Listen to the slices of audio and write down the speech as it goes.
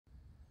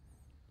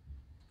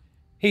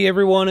Hey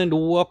everyone, and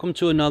welcome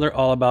to another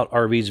All About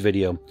RVs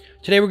video.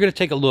 Today we're going to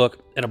take a look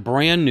at a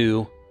brand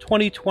new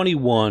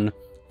 2021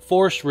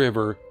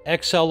 Forestriver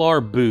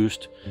XLR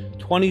Boost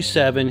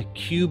 27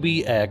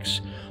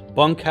 QBX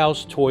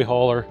Bunkhouse Toy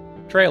Hauler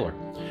trailer.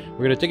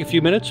 We're going to take a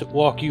few minutes,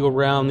 walk you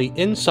around the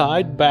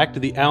inside, back to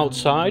the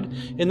outside,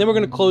 and then we're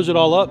going to close it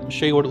all up and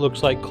show you what it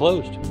looks like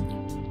closed.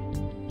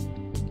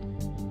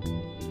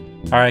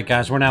 All right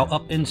guys, we're now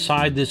up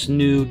inside this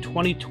new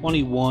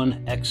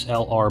 2021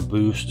 XLR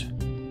Boost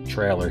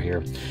trailer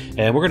here,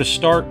 and we're going to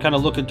start kind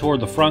of looking toward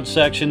the front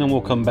section, and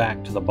we'll come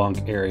back to the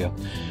bunk area.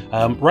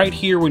 Right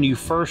here, when you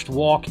first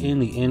walk in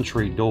the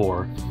entry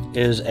door,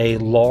 is a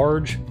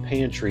large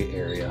pantry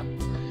area,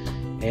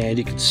 and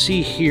you can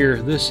see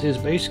here this is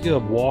basically a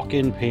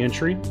walk-in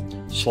pantry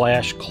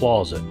slash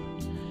closet,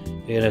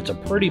 and it's a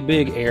pretty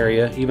big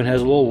area, even has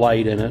a little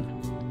light in it,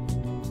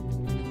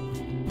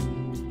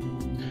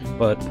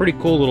 but pretty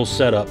cool little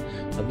setup.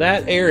 Now,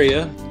 that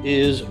area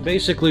is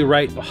basically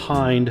right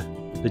behind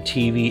the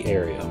TV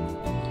area.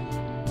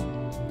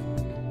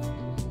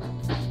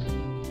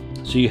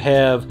 So you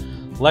have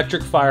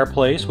electric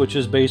fireplace, which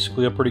is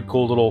basically a pretty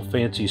cool little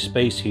fancy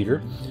space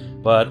heater,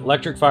 but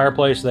electric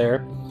fireplace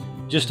there.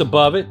 Just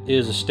above it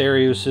is a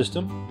stereo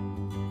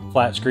system,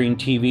 flat screen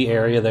TV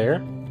area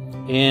there,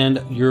 and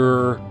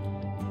your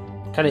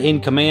kind of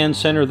in command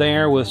center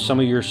there with some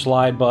of your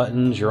slide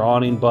buttons, your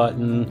awning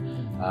button,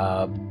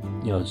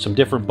 you know, some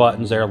different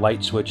buttons there,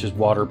 light switches,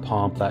 water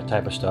pump, that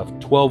type of stuff.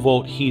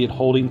 12-volt heated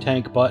holding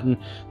tank button.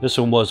 This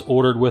one was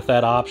ordered with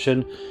that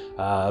option.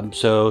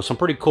 So some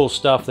pretty cool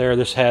stuff there.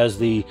 This has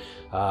the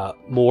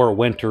more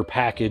winter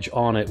package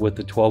on it with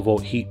the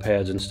 12-volt heat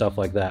pads and stuff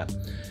like that.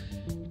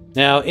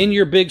 Now, in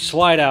your big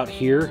slide out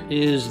here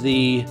is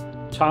the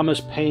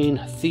Thomas Paine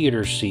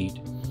theater seat,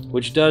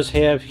 which does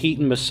have heat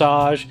and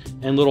massage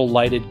and little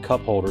lighted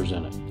cup holders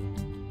in it.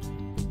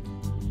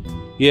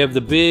 You have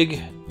the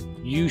big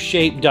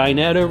U-shaped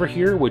dinette over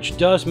here, which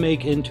does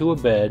make into a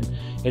bed,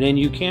 and then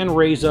you can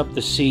raise up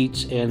the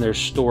seats, and there's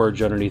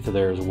storage underneath of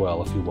there as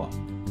well if you want.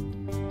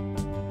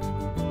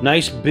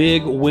 Nice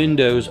big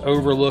windows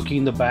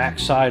overlooking the back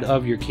side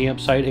of your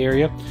campsite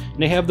area,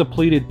 and they have the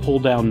pleated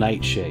pull-down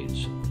night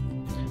shades.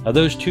 Now,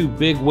 those two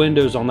big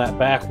windows on that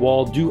back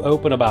wall do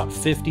open about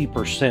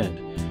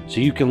 50%,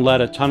 so you can let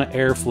a ton of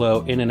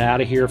airflow in and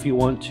out of here if you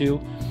want to,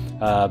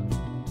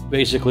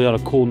 basically on a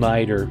cool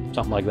night or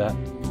something like that.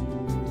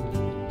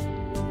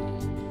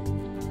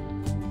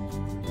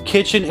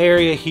 Kitchen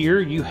area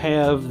here, you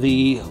have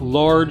the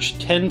large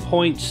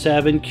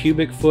 10.7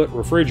 cubic foot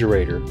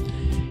refrigerator,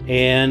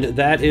 and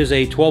that is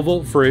a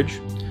 12-volt fridge.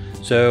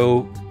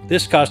 So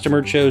this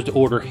customer chose to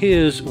order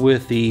his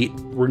with the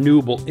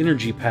Renewable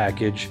energy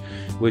package,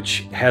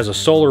 which has a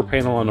solar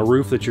panel on the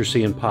roof that you're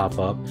seeing pop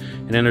up,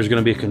 and then there's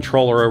going to be a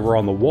controller over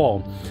on the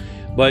wall.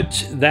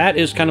 But that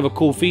is kind of a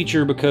cool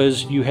feature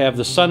because you have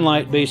the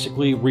sunlight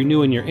basically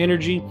renewing your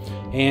energy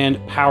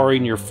and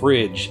powering your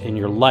fridge and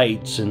your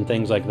lights and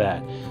things like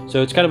that.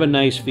 So it's kind of a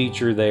nice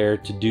feature there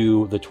to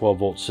do the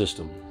 12-volt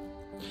system.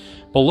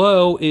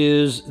 Below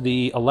is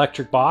the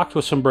electric box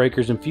with some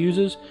breakers and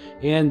fuses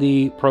and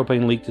the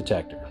propane leak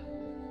detector.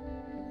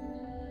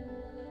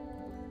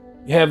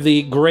 You have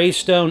the gray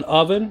stone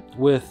oven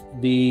with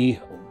the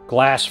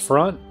glass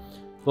front,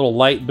 little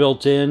light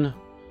built in,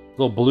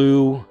 little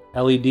blue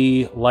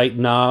LED light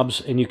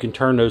knobs, and you can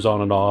turn those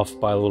on and off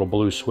by a little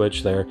blue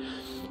switch there.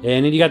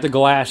 And then you got the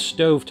glass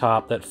stove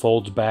top that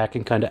folds back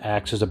and kind of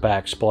acts as a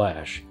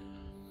backsplash.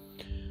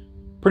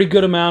 Pretty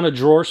good amount of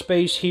drawer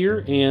space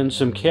here and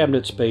some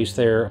cabinet space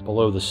there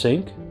below the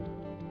sink.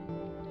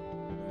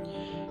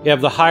 You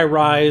have the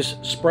high-rise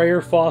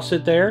sprayer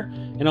faucet there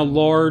and a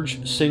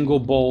large single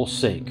bowl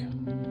sink.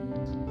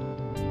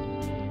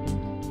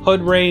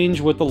 Hood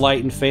range with the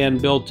light and fan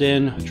built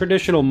in, a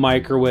traditional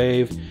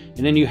microwave,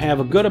 and then you have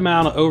a good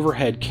amount of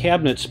overhead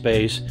cabinet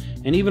space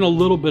and even a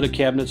little bit of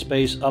cabinet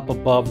space up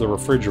above the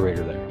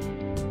refrigerator there.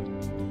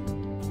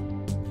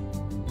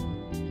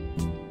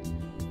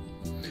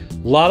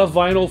 A lot of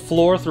vinyl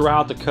floor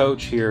throughout the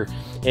coach here,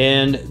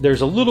 and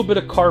there's a little bit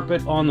of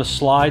carpet on the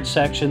slide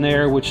section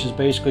there, which is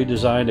basically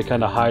designed to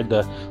kind of hide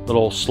the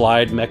little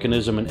slide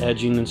mechanism and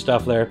edging and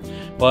stuff there,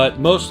 but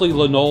mostly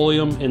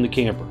linoleum in the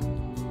camper.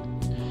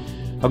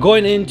 Now,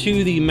 going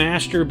into the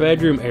master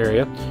bedroom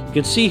area, you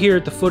can see here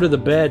at the foot of the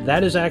bed,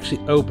 that is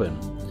actually open.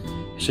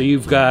 So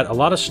you've got a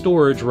lot of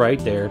storage right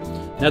there.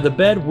 Now the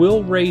bed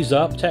will raise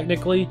up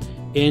technically,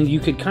 and you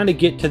could kind of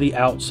get to the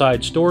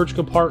outside storage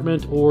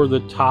compartment or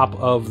the top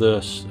of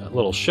this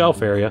little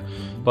shelf area,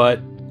 but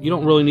you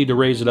don't really need to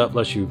raise it up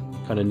unless you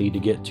kind of need to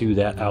get to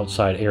that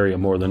outside area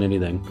more than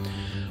anything.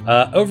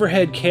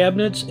 Overhead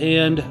cabinets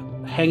and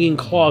hanging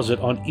closet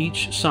on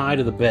each side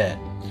of the bed.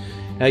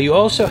 Now you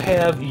also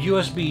have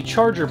USB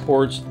charger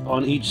ports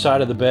on each side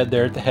of the bed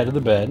there at the head of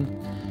the bed,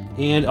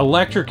 and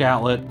electric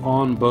outlet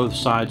on both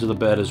sides of the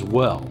bed as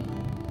well.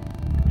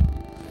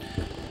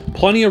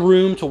 Plenty of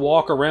room to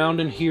walk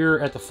around in here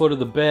at the foot of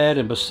the bed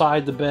and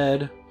beside the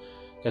bed.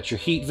 Got your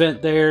heat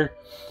vent there.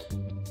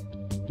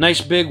 Nice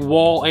big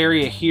wall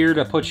area here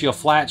to put you a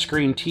flat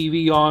screen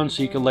TV on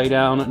so you can lay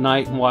down at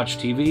night and watch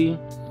TV.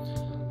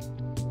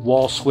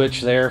 Wall switch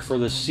there for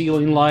the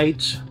ceiling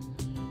lights.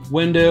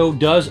 Window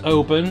does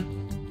open.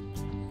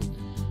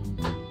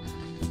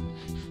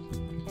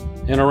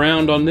 And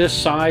around on this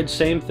side,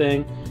 same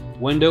thing.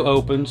 Window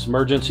opens,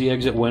 emergency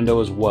exit window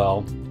as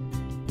well.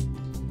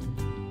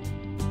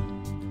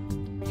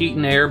 Heat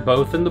and air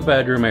both in the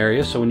bedroom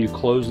area, so when you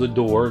close the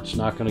door, it's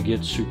not going to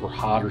get super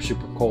hot or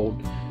super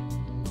cold.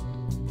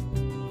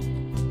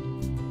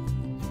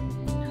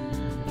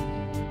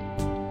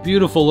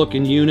 Beautiful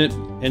looking unit,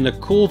 and the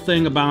cool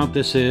thing about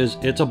this is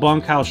it's a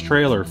bunkhouse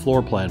trailer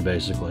floor plan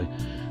basically,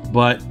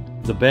 but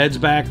the beds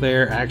back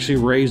there actually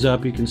raise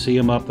up. You can see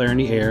them up there in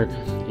the air,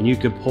 and you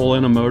could pull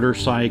in a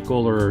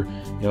motorcycle or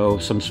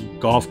some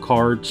golf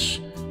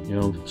carts,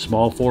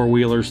 small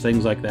four-wheelers,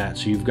 things like that.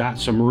 So you've got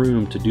some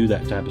room to do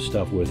that type of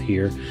stuff with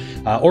here,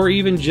 or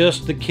even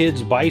just the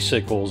kids'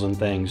 bicycles and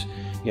things.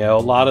 A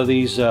lot of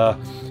these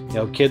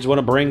kids want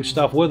to bring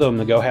stuff with them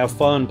to go have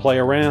fun, play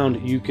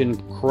around. You can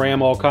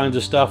cram all kinds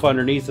of stuff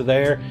underneath of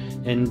there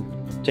and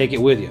take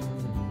it with you.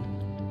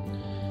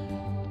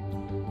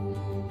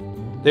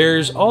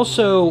 There's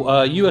also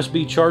a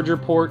USB charger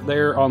port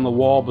there on the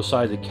wall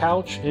beside the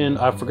couch, and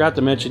I forgot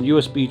to mention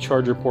USB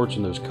charger ports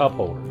in those cup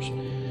holders.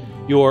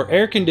 Your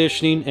air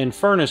conditioning and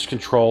furnace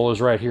control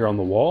is right here on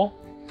the wall.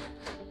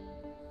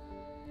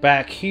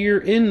 Back here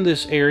in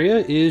this area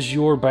is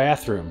your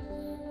bathroom,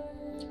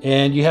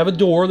 and you have a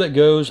door that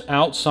goes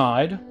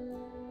outside.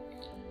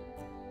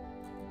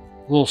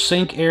 Little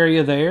sink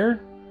area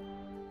there,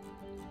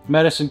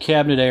 medicine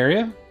cabinet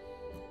area.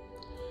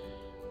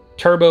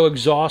 Turbo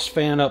exhaust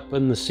fan up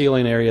in the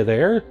ceiling area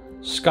there.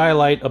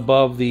 Skylight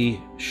above the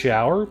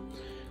shower.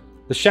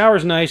 The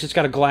shower's nice. It's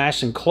got a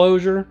glass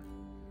enclosure.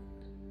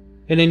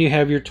 And then you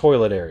have your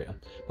toilet area.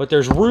 But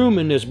there's room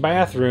in this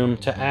bathroom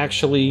to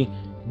actually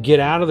get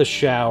out of the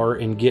shower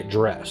and get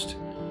dressed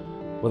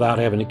without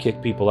having to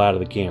kick people out of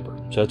the camper.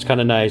 So it's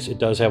kind of nice. It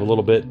does have a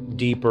little bit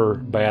deeper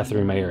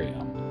bathroom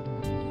area.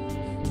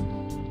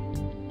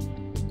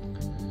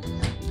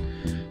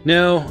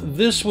 Now,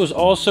 this was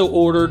also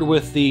ordered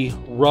with the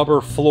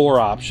rubber floor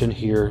option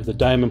here, the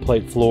diamond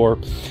plate floor.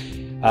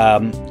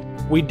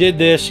 We did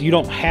this. You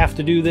don't have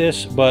to do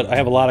this, but I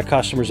have a lot of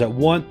customers that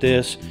want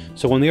this,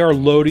 so when they are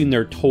loading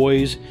their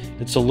toys,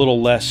 it's a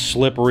little less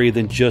slippery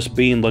than just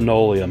being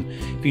linoleum.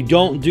 If you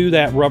don't do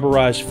that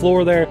rubberized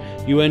floor there,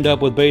 you end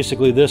up with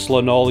basically this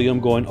linoleum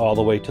going all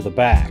the way to the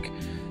back.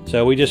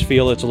 So we just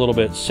feel it's a little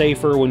bit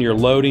safer when you're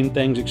loading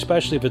things,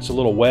 especially if it's a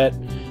little wet.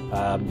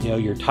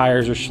 Your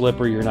tires are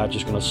slippery. You're not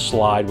just going to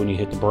slide when you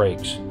hit the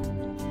brakes.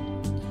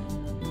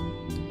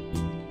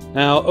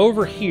 Now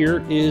over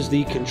here is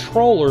the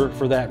controller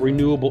for that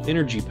renewable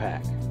energy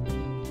pack.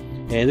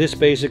 And this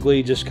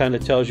basically just kind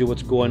of tells you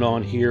what's going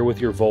on here with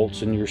your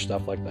volts and your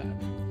stuff like that.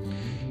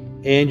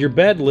 And your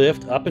bed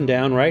lift up and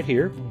down right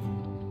here.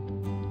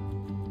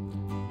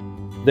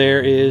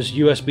 There is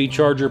USB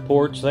charger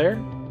ports there,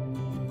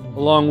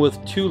 along with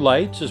 2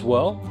 lights as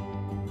well.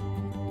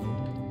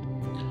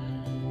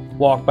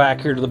 Walk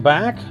back here to the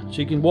back, so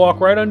you can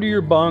walk right under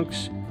your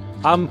bunks.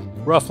 I'm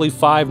roughly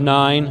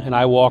 5'9", and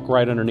I walk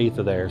right underneath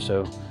of there,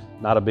 so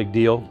not a big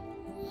deal.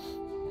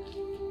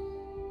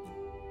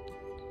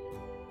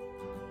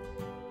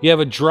 You have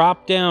a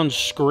drop-down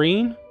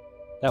screen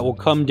that will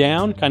come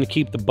down, kind of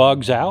keep the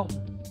bugs out.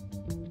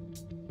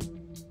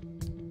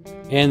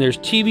 And there's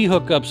TV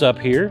hookups up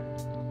here.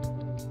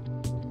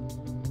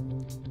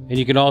 And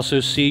you can also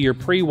see your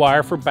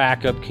pre-wire for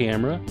backup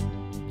camera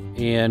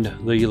and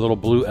the little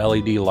blue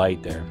LED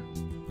light there.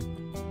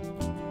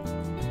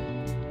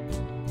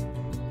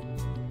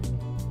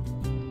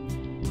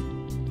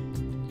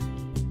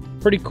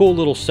 Pretty cool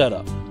little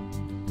setup.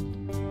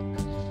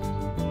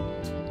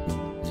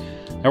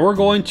 Now we're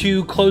going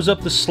to close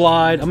up the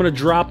slide. I'm going to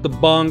drop the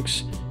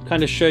bunks,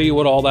 kind of show you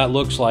what all that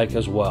looks like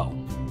as well.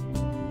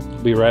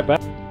 Be right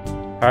back.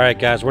 All right,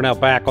 guys, we're now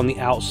back on the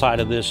outside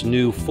of this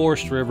new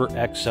Forestriver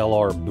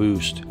XLR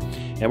Boost.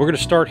 And we're going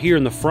to start here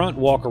in the front,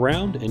 walk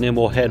around, and then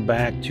we'll head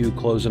back to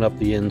closing up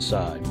the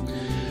inside.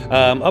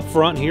 Up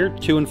front here,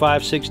 2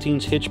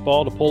 5/16 hitch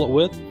ball to pull it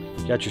with.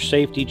 Got your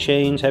safety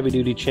chains, heavy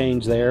duty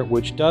chains there,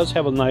 which does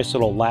have a nice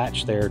little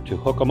latch there to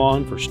hook them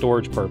on for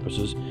storage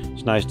purposes.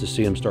 It's nice to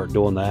see them start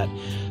doing that.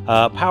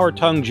 Power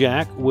tongue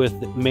jack with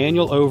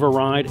manual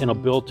override and a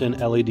built-in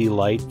LED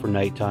light for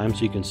nighttime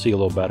so you can see a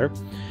little better.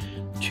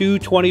 2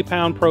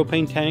 20-pound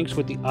propane tanks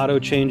with the auto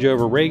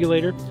changeover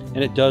regulator,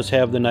 and it does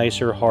have the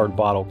nicer hard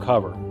bottle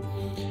cover.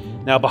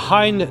 Now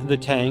behind the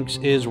tanks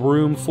is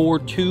room for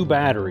 2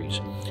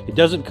 batteries. It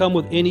doesn't come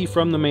with any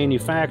from the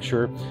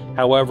manufacturer.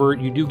 However,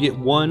 you do get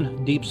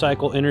 1 deep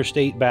cycle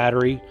interstate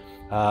battery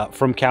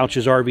from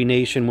Couch's RV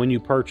Nation when you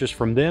purchase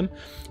from them.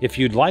 If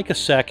you'd like a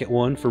second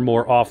one for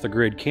more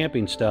off-the-grid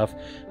camping stuff,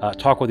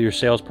 talk with your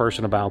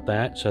salesperson about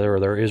that. So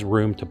there is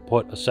room to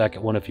put a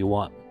second one if you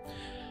want.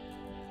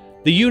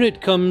 The unit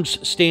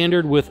comes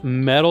standard with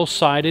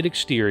metal-sided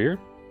exterior.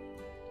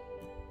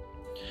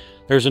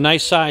 There's a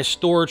nice size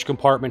storage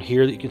compartment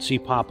here that you can see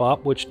pop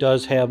up, which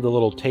does have the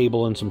little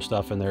table and some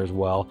stuff in there as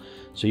well.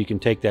 So you can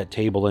take that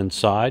table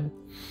inside.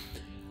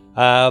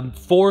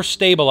 4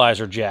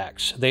 stabilizer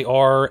jacks. They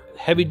are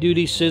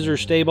heavy-duty scissor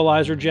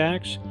stabilizer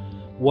jacks,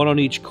 1 on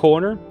each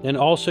corner. And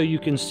also you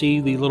can see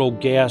the little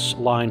gas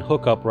line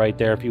hookup right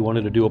there if you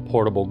wanted to do a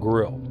portable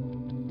grill.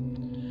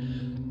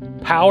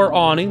 Power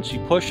awnings. You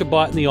push a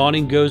button, the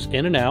awning goes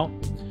in and out.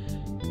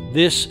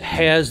 This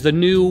has the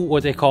new,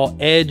 what they call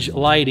edge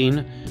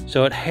lighting.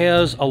 So it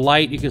has a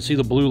light, you can see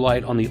the blue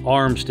light on the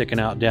arm sticking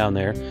out down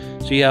there.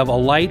 So you have a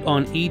light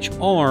on each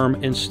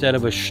arm instead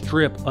of a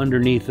strip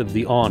underneath of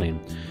the awning.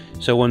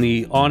 So when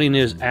the awning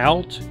is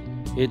out,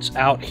 it's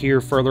out here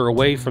further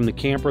away from the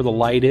camper, the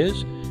light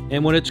is.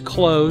 And when it's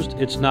closed,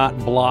 it's not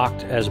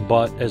blocked as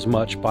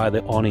much by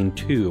the awning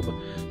tube.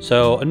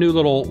 So a new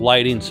little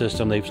lighting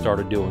system they've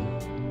started doing.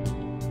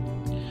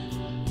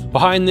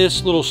 Behind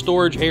this little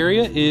storage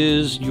area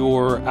is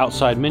your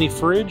outside mini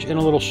fridge and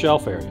a little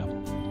shelf area.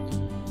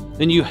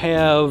 Then you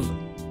have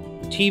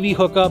TV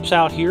hookups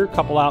out here, a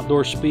couple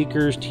outdoor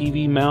speakers,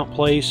 TV mount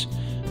place,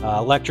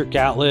 electric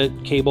outlet,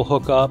 cable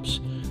hookups,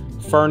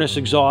 furnace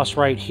exhaust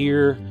right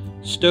here,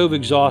 stove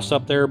exhaust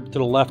up there to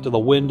the left of the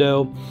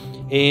window,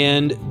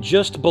 and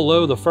just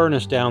below the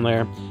furnace down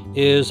there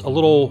is a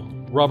little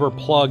rubber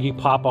plug you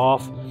pop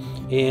off,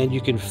 and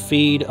you can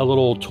feed a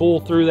little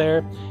tool through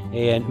there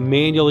and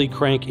manually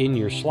crank in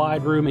your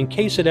slide room. In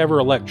case it ever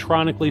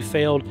electronically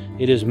failed,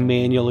 it is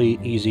manually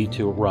easy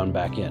to run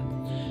back in.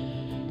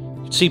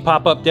 See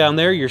pop up down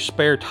there your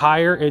spare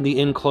tire and the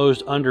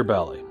enclosed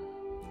underbelly.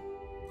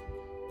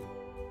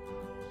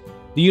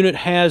 The unit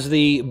has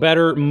the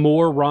better,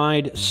 more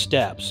ride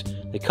steps.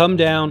 They come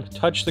down,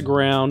 touch the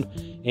ground,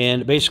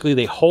 and basically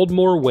they hold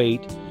more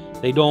weight.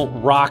 They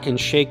don't rock and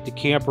shake the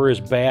camper as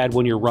bad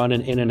when you're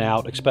running in and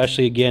out,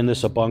 especially, again, this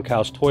is a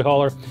Bunkhouse Toy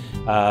Hauler.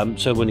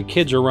 So when the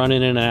kids are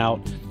running in and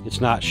out, it's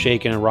not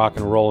shaking and rock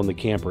and rolling the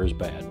camper as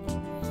bad.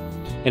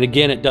 And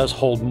again, it does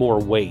hold more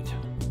weight.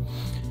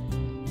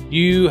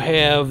 You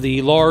have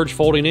the large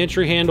folding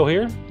entry handle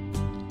here,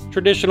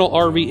 traditional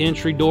RV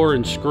entry door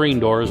and screen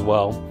door as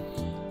well.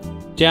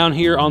 Down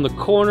here on the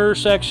corner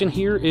section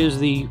here is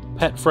the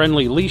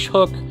pet-friendly leash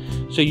hook,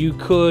 so you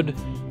could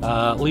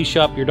leash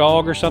up your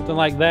dog or something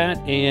like that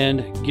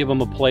and give them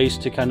a place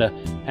to kind of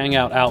hang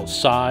out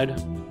outside.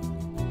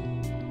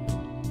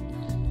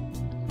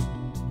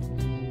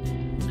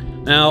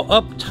 Now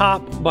up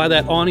top by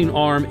that awning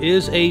arm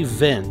is a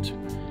vent,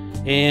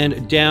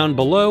 and down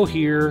below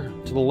here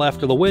to the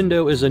left of the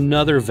window is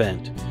another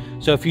vent.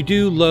 So if you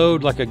do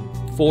load like a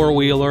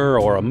four-wheeler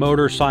or a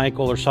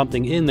motorcycle or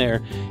something in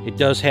there, it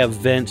does have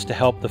vents to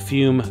help the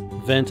fume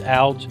vent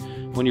out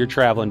when you're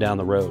traveling down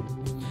the road.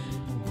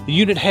 The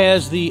unit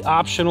has the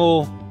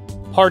optional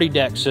party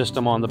deck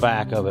system on the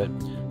back of it.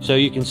 So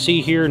you can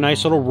see here,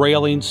 nice little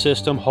railing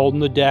system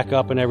holding the deck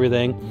up and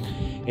everything.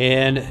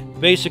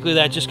 And basically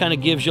that just kind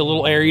of gives you a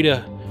little area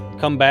to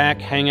come back,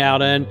 hang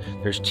out in.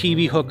 There's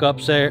TV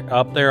hookups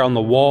up there on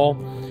the wall.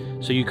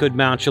 So you could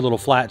mount your little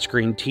flat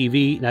screen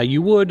TV. Now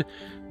you would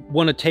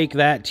want to take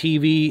that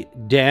TV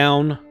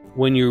down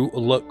when you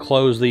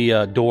close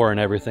the door and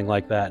everything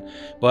like that.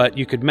 But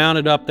you could mount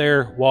it up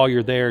there while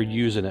you're there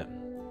using it.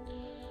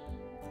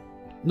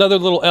 Another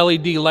little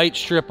LED light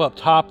strip up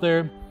top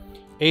there.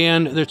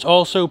 And it's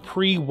also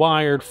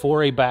pre-wired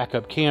for a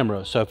backup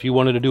camera. So if you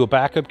wanted to do a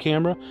backup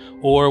camera,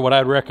 or what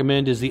I'd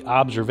recommend is the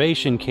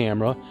observation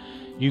camera,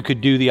 you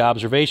could do the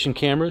observation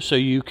camera so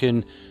you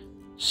can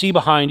see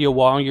behind you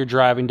while you're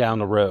driving down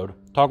the road.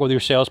 Talk with your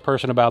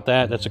salesperson about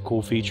that. That's a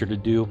cool feature to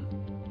do.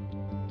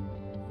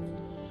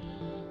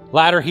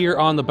 Ladder here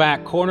on the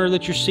back corner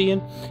that you're seeing.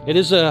 It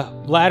is a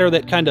ladder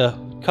that kind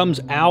of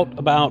comes out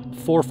about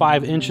 4 or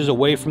 5 inches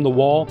away from the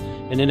wall,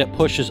 and then it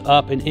pushes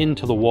up and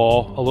into the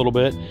wall a little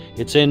bit.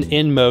 It's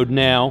in mode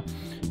now,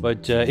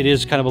 but it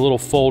is kind of a little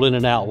fold in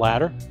and out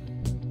ladder.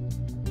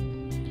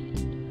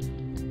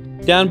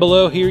 Down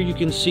below here you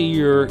can see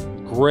your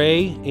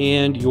gray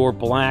and your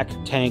black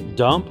tank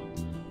dump.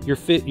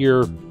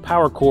 Your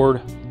power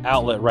cord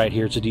outlet right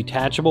here. It's a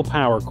detachable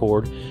power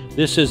cord.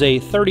 This is a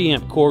 30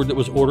 amp cord that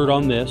was ordered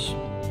on this.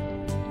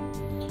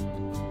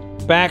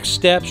 Back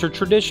steps are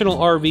traditional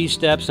RV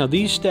steps. Now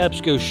these steps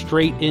go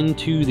straight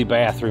into the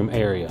bathroom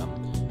area.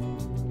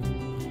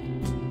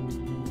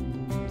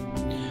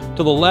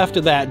 To the left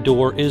of that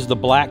door is the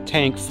black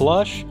tank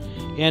flush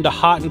and a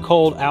hot and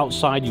cold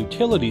outside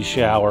utility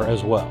shower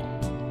as well.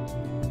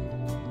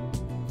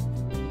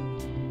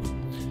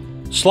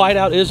 Slide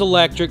out is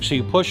electric, so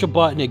you push a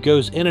button, it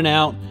goes in and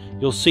out.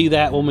 You'll see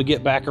that when we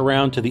get back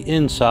around to the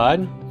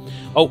inside.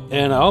 Oh,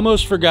 and I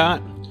almost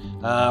forgot,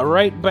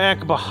 right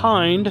back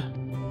behind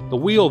the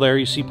wheel there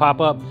you see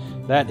pop up,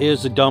 that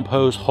is the dump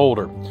hose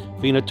holder.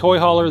 Being a toy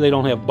hauler, they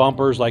don't have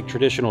bumpers like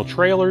traditional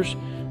trailers,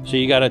 so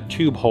you got a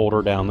tube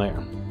holder down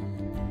there.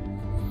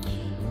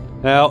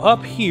 Now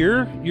up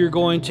here, you're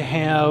going to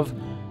have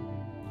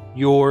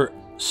your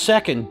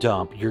second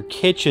dump, your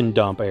kitchen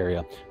dump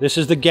area. This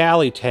is the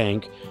galley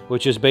tank,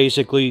 which is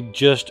basically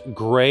just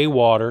gray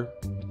water.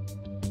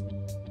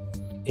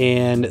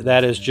 and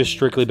that is just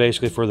strictly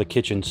basically for the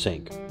kitchen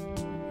sink.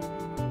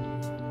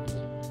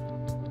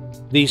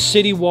 The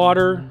city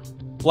water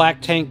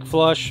black tank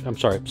flush,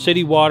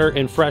 city water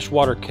and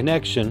freshwater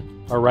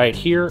connection are right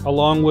here,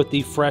 along with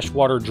the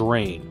freshwater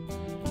drain.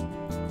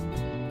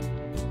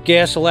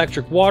 Gas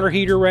electric water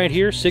heater right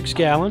here, 6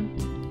 gallon.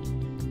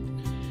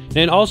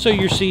 And also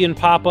you're seeing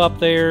pop up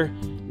there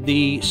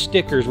the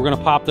stickers. We're going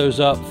to pop those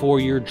up for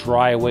your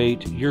dry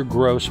weight, your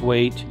gross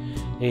weight,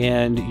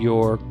 and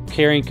your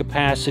carrying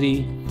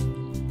capacity,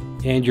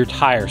 and your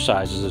tire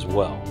sizes as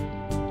well.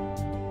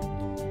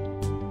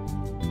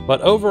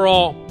 But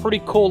overall,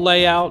 pretty cool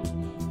layout.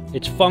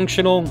 It's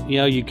functional. You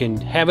know, you can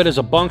have it as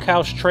a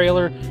bunkhouse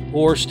trailer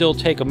or still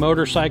take a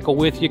motorcycle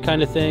with you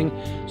kind of thing.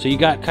 So you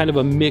got kind of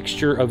a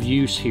mixture of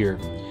use here.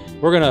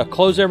 We're going to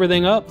close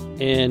everything up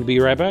and be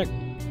right back.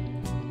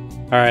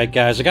 All right,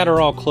 guys, I got her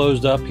all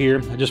closed up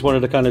here. I just wanted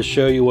to kind of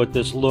show you what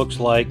this looks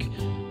like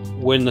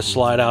when the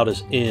slide out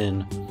is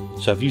in.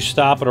 So if you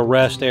stop at a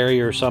rest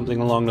area or something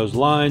along those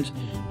lines,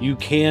 you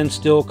can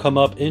still come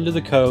up into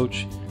the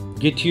coach,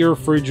 get to your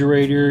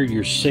refrigerator,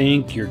 your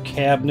sink, your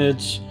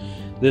cabinets.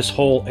 This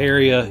whole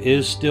area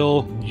is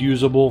still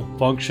usable,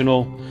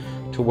 functional,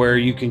 to where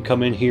you can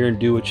come in here and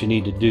do what you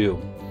need to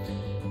do.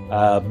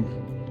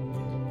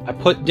 I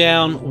put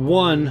down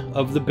one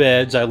of the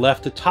beds. I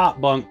left the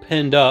top bunk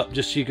pinned up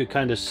just so you could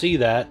kind of see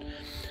that.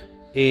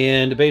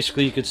 And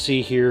basically you could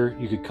see here,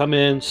 you could come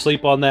in,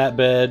 sleep on that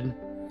bed,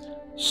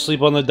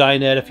 sleep on the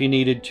dinette if you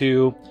needed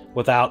to,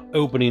 without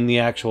opening the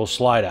actual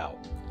slide out.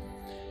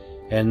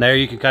 And there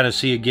you can kind of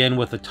see again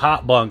with the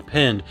top bunk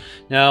pinned.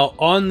 Now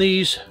on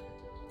these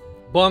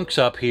bunks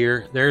up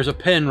here, there's a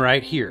pin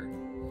right here.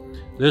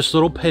 This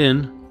little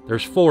pin,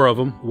 there's 4 of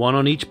them, 1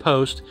 on each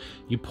post.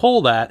 You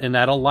pull that and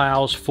that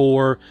allows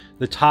for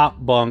the top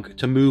bunk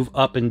to move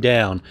up and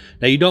down.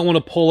 Now you don't want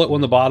to pull it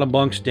when the bottom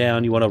bunk's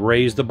down. You want to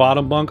raise the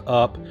bottom bunk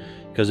up,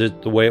 because it's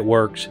the way it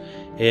works,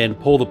 and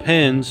pull the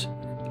pins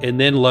and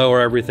then lower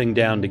everything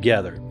down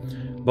together.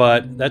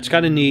 But that's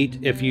kind of neat.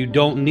 If you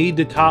don't need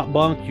the top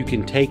bunk, you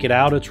can take it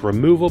out. It's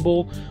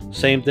removable.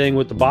 Same thing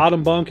with the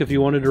bottom bunk if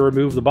you wanted to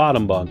remove the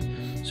bottom bunk.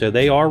 So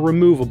they are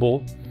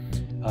removable,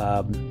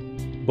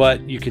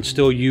 but you can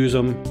still use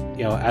them,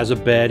 you know, as a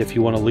bed if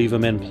you want to leave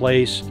them in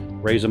place,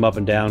 raise them up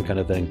and down kind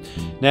of thing.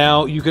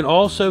 Now you can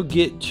also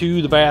get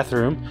to the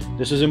bathroom.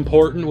 This is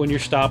important when you're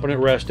stopping at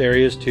rest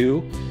areas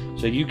too.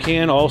 So you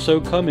can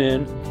also come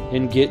in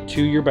and get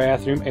to your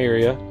bathroom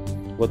area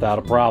without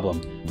a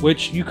problem,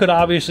 which you could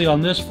obviously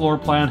on this floor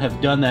plan have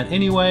done that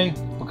anyway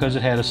because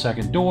it had a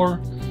second door,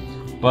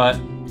 but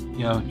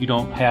you know, you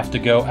don't have to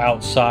go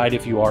outside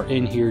if you are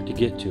in here to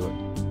get to it.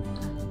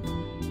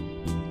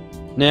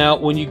 Now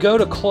when you go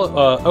to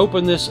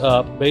open this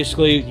up,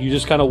 basically you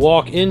just kind of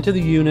walk into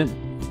the unit.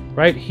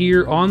 Right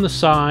here on the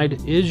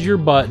side is your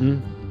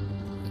button.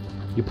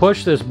 You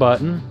push this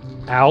button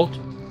out,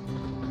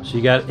 so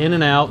you got in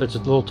and out. It's a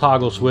little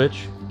toggle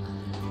switch,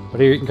 but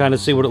here you can kind of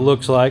see what it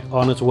looks like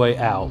on its way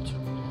out.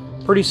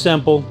 Pretty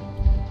simple.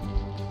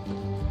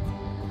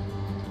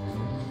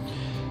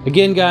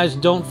 Again, guys,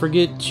 don't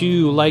forget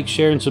to like,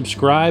 share, and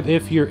subscribe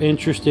if you're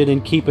interested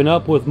in keeping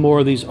up with more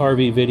of these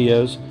RV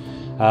videos.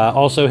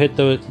 Also hit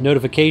the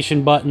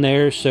notification button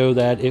there so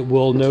that it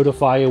will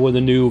notify you when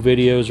the new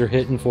videos are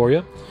hitting for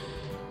you.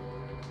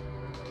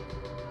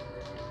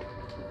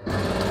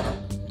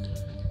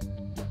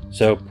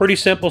 So pretty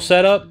simple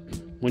setup.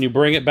 When you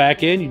bring it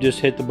back in, you just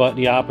hit the button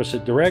the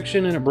opposite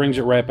direction and it brings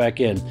it right back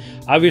in.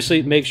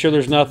 Obviously, make sure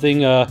there's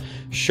nothing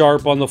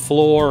sharp on the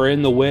floor or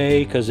in the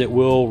way, because it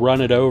will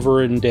run it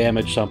over and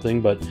damage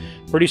something. But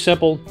pretty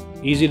simple,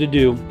 easy to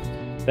do.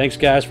 Thanks,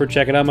 guys, for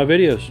checking out my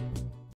videos.